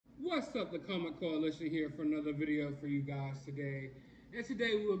What's up, the Comic Coalition here for another video for you guys today. And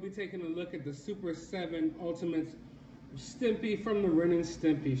today we will be taking a look at the SUPER7 Ultimate Stimpy from the Ren and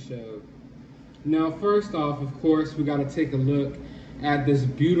Stimpy show. Now first off, of course, we got to take a look at this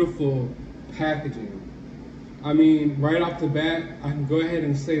beautiful packaging. I mean, right off the bat, I can go ahead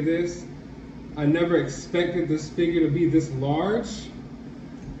and say this. I never expected this figure to be this large.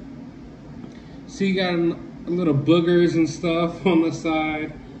 So you got a little boogers and stuff on the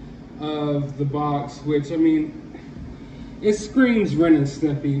side of the box, which, I mean, it screams Ren and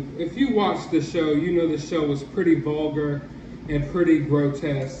Stimpy. If you watch the show, you know the show was pretty vulgar and pretty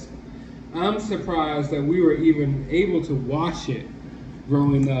grotesque. I'm surprised that we were even able to watch it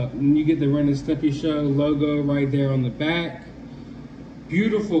growing up. And you get the Ren and Stimpy show logo right there on the back.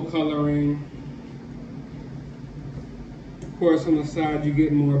 Beautiful coloring. Of course, on the side you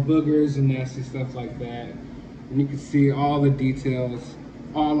get more boogers and nasty stuff like that. And you can see all the details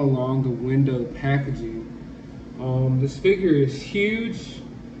all along the window packaging. This figure is huge.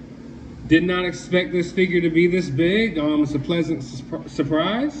 Did not expect this figure to be this big. It's a pleasant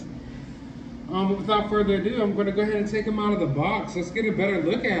surprise. Without further ado, I'm going to go ahead and take him out of the box. Let's get a better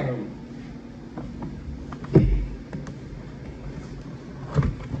look at him.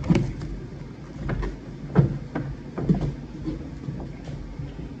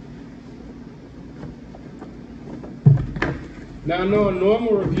 Now I know in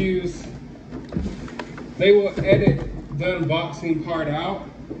normal reviews, they will edit the unboxing part out,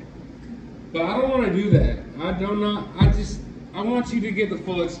 but I don't want to do that. I want you to get the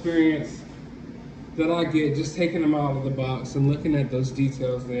full experience that I get just taking them out of the box and looking at those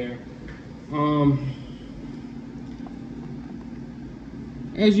details there.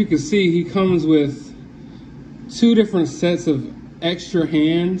 As you can see, he comes with 2 different sets of extra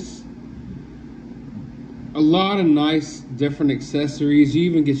hands. A lot of nice different accessories. You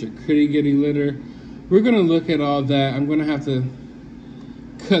even get your kitty kitty litter. We're gonna look at all that. I'm gonna have to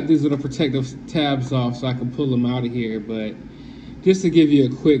cut these little protective tabs off so I can pull them out of here, but just to give you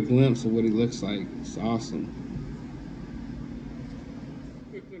a quick glimpse of what he looks like. It's awesome.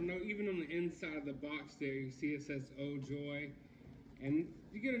 Quick note, even on the inside of the box there, you see it says "Oh Joy," and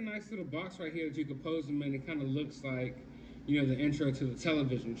you get a nice little box right here that you can pose them in. It kind of looks like, you know, the intro to the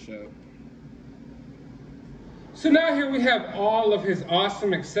television show. So now here we have all of his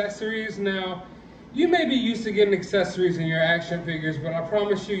awesome accessories. Now, you may be used to getting accessories in your action figures, but I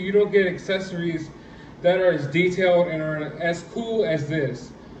promise you, you don't get accessories that are as detailed and are as cool as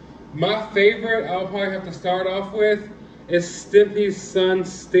this. My favorite, I'll probably have to start off with, is Stimpy's son,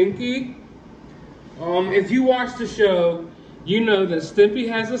 Stinky. If you watch the show, you know that Stimpy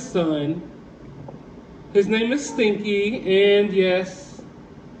has a son. His name is Stinky, and yes,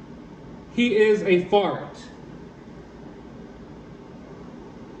 he is a fart.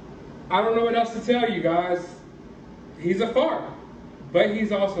 I don't know what else to tell you guys. He's a fart, but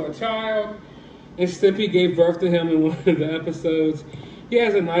he's also a child, and Stimpy gave birth to him in one of the episodes. He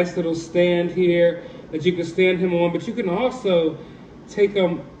has a nice little stand here that you can stand him on, but you can also take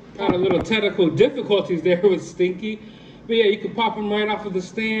him out of little technical difficulties there with Stinky. But yeah, you can pop him right off of the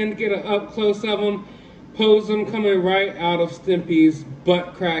stand, get an up close of him, pose him coming right out of Stimpy's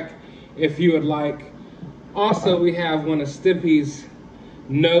butt crack if you would like. Also, we have one of Stimpy's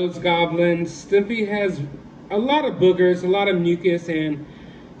nose goblins. Stimpy has a lot of boogers, a lot of mucus, and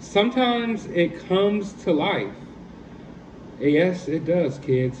sometimes it comes to life. Yes, it does,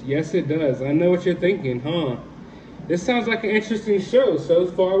 kids. Yes, it does. I know what you're thinking, huh? This sounds like an interesting show. So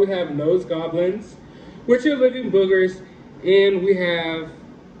far, we have nose goblins, which are living boogers, and we have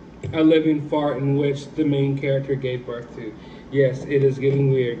a living fart in which the main character gave birth to. Yes, it is getting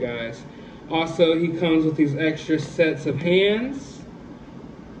weird, guys. Also, he comes with these extra sets of hands.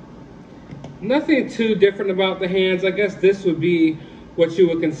 Nothing too different about the hands. I guess this would be what you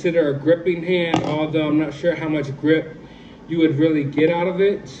would consider a gripping hand, although I'm not sure how much grip you would really get out of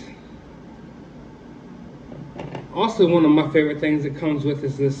it. Also, one of my favorite things it comes with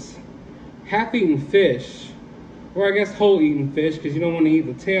is this half-eaten fish, or I guess whole-eaten fish, because you don't want to eat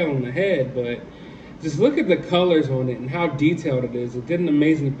the tail and the head, but just look at the colors on it and how detailed it is. It did an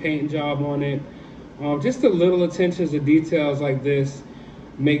amazing paint job on it. Just the little attentions to details like this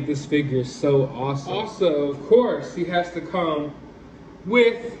make this figure so awesome. Also, of course, he has to come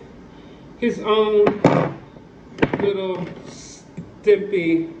with his own little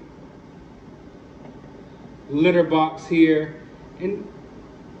Stimpy litter box here, and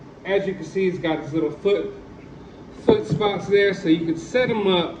as you can see, he's got his little foot spots there, so you can set him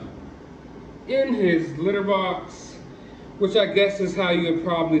up in his litter box, which I guess is how you would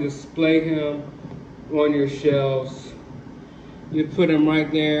probably display him on your shelves. You put him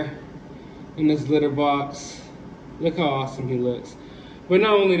right there in this litter box. Look how awesome he looks. But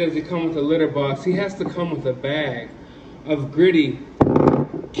not only does he come with a litter box, he has to come with a bag of gritty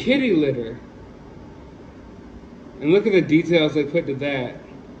kitty litter. And look at the details they put to that.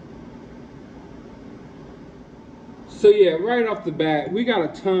 So yeah, right off the bat, we got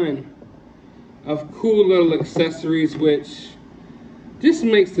a ton of cool little accessories, which just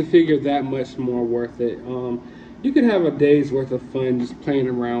makes the figure that much more worth it. You could have a day's worth of fun just playing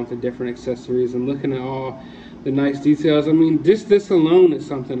around with the different accessories and looking at all the nice details. I mean, just this alone is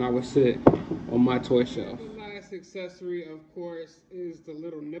something I would sit on my toy shelf. The last accessory, of course, is the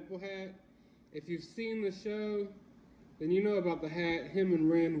little nipple hat. If you've seen the show, then you know about the hat. Him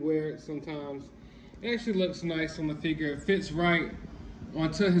and Ren wear it sometimes. It actually looks nice on the figure. It fits right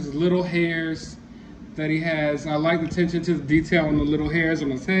onto his little hairs that he has. I like the attention to the detail on the little hairs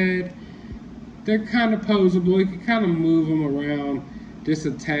on his head. They're kind of posable. You can kind of move them around just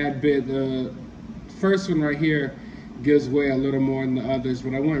a tad bit. The first one right here gives way a little more than the others,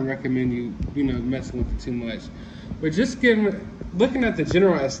 but I wouldn't recommend you messing with it too much. But just looking at the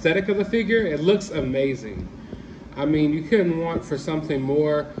general aesthetic of the figure, it looks amazing. I mean, you couldn't want for something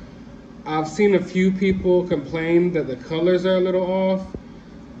more. I've seen a few people complain that the colors are a little off,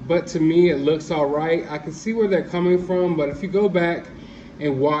 but to me it looks all right. I can see where they're coming from, but if you go back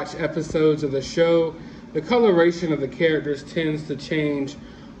and watch episodes of the show, the coloration of the characters tends to change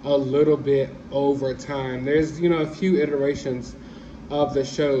a little bit over time. There's a few iterations of the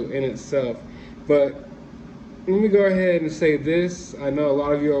show in itself. But let me go ahead and say this. I know a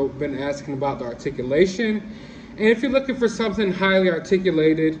lot of you have been asking about the articulation, and if you're looking for something highly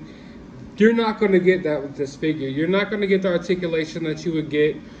articulated, you're not going to get that with this figure. You're not going to get the articulation that you would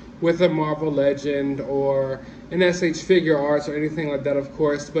get with a Marvel Legend or an SH Figure Arts or anything like that, of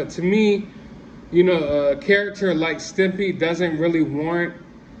course. But to me, a character like Stimpy doesn't really warrant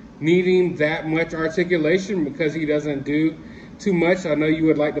needing that much articulation because he doesn't do too much. I know you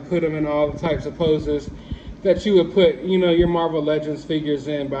would like to put him in all the types of poses that you would put, your Marvel Legends figures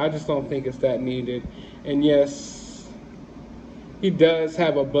in, but I just don't think it's that needed. And yes, he does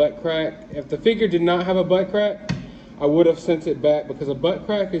have a butt crack. If the figure did not have a butt crack, I would have sent it back, because a butt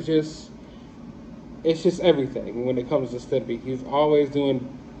crack is just everything when it comes to Stimpy. He's always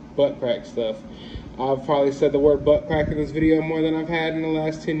doing butt crack stuff. I've probably said the word butt crack in this video more than I've had in the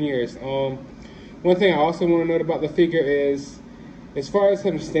last 10 years. One thing I also want to note about the figure is, as far as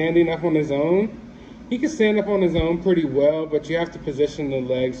him standing up on his own, he can stand up on his own pretty well, but you have to position the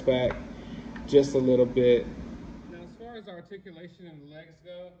legs back just a little bit. Now, as far as articulation and the legs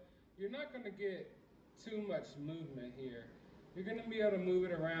go, you're not going to get too much movement here. You're going to be able to move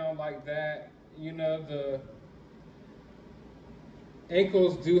it around like that. The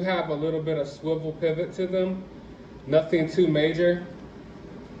ankles do have a little bit of swivel pivot to them. Nothing too major.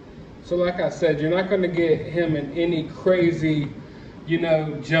 So like I said, you're not going to get him in any crazy,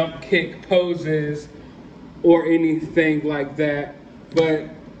 jump kick poses or anything like that. But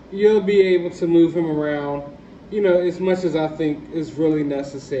you'll be able to move him around, as much as I think is really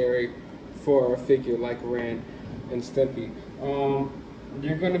necessary for a figure like Ren and Stimpy.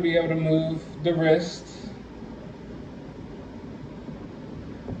 You're going to be able to move the wrist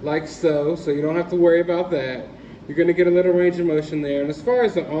like so you don't have to worry about that. You're going to get a little range of motion there. And as far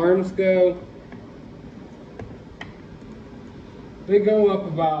as the arms go, they go up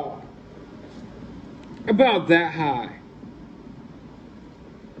about that high.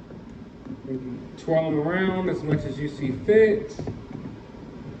 You can twirl them around as much as you see fit,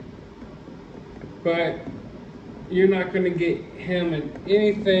 but you're not going to get him in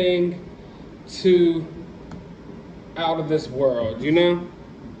anything too out of this world,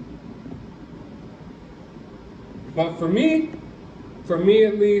 But for me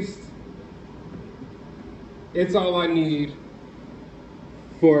at least, it's all I need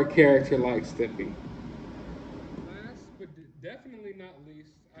for a character like Stimpy. Last but definitely not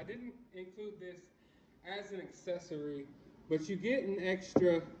least, I didn't include this as an accessory, but you get an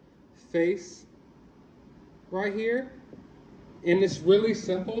extra face right here, and it's really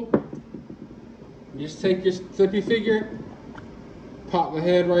simple. You just take your Stimpy figure, pop the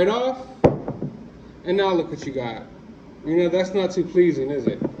head right off, and now look what you got. That's not too pleasing, is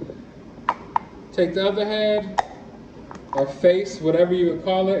it? Take the other head, or face, whatever you would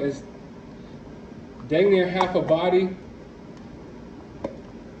call it, is dang near half a body,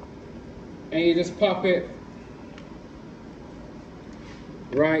 and you just pop it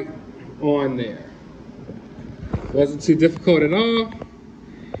right on there. Wasn't too difficult at all.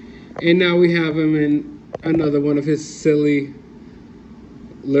 And now we have him in another one of his silly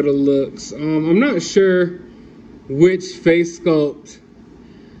little looks. I'm not sure which face sculpt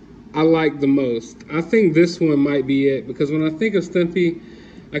I like the most. I think this one might be it, because when I think of Stimpy,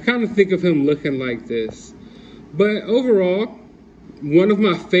 I kind of think of him looking like this. But overall, one of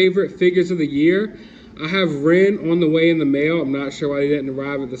my favorite figures of the year. I have Ren on the way in the mail. I'm not sure why he didn't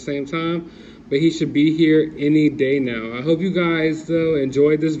arrive at the same time, but he should be here any day now. I hope you guys, though,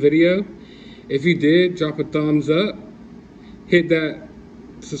 enjoyed this video. If you did, drop a thumbs up. Hit that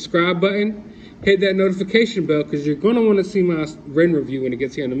subscribe button. Hit that notification bell, because you're going to want to see my Ren review when it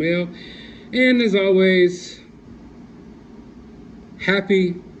gets here in the mail. And as always,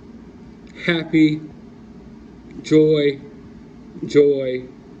 happy, joy,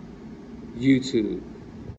 YouTube.